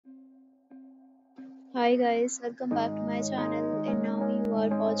Hi guys, welcome back to my channel and now you are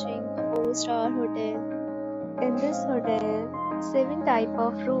watching a 4-star hotel. In this hotel, 7 type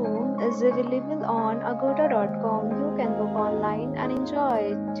of room is available on agoda.com. You can book online and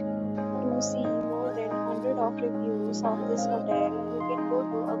enjoy it. To see more than 100 of reviews of this hotel, you can go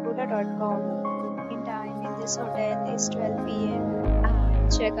to agoda.com. In time in this hotel is 12 p.m. and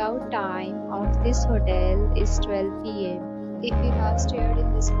checkout time of this hotel is 12 p.m. If you have stayed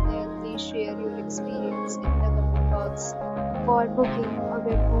in this hotel, please share your experience in the comment box. For booking or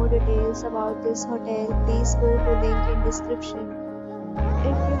get more details about this hotel, please go to link in description.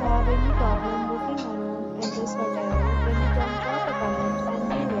 If you have any problem booking a room in this hotel, then you can drop a comment and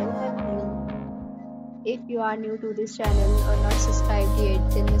we will help you. If you are new to this channel or not subscribed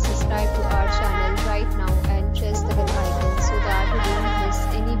yet, then you subscribe to our channel right now and press the bell icon so that you don't miss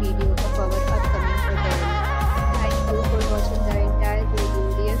any video of our upcoming hotel. Thank you for watching, guys.